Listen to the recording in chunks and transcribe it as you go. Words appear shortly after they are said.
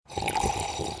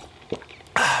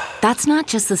That's not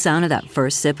just the sound of that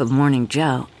first sip of Morning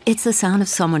Joe. It's the sound of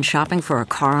someone shopping for a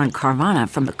car on Carvana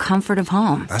from the comfort of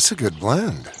home. That's a good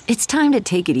blend. It's time to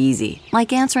take it easy,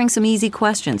 like answering some easy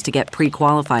questions to get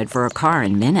pre-qualified for a car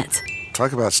in minutes.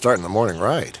 Talk about starting the morning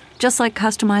right. Just like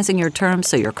customizing your terms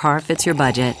so your car fits your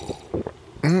budget.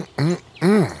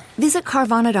 Visit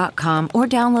Carvana.com or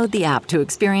download the app to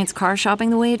experience car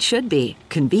shopping the way it should be.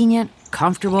 Convenient,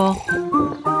 comfortable.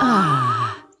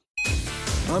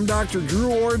 I'm Dr.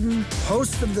 Drew Ordon,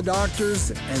 host of The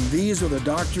Doctors, and these are the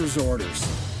doctor's orders.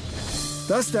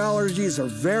 Dust allergies are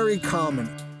very common.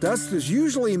 Dust is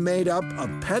usually made up of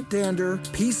pet dander,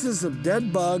 pieces of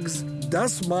dead bugs,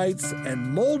 dust mites, and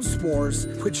mold spores,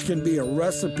 which can be a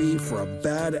recipe for a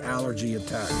bad allergy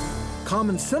attack.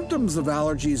 Common symptoms of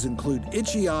allergies include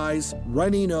itchy eyes,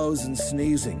 runny nose, and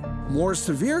sneezing. More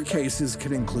severe cases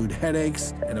can include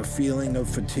headaches and a feeling of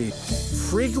fatigue.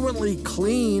 Frequently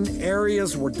clean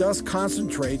areas where dust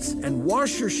concentrates and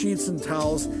wash your sheets and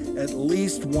towels at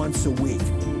least once a week.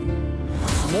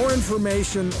 For more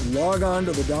information, log on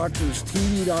to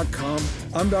thedoctorstv.com.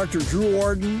 I'm Dr. Drew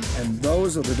Ordon, and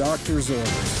those are the doctor's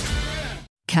orders.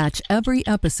 Catch every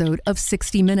episode of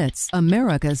 60 Minutes,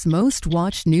 America's most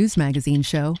watched news magazine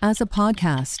show, as a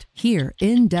podcast. Hear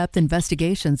in-depth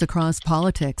investigations across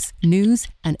politics, news,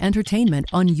 and entertainment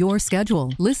on your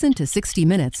schedule. Listen to 60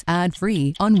 Minutes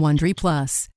ad-free on Wondery Plus.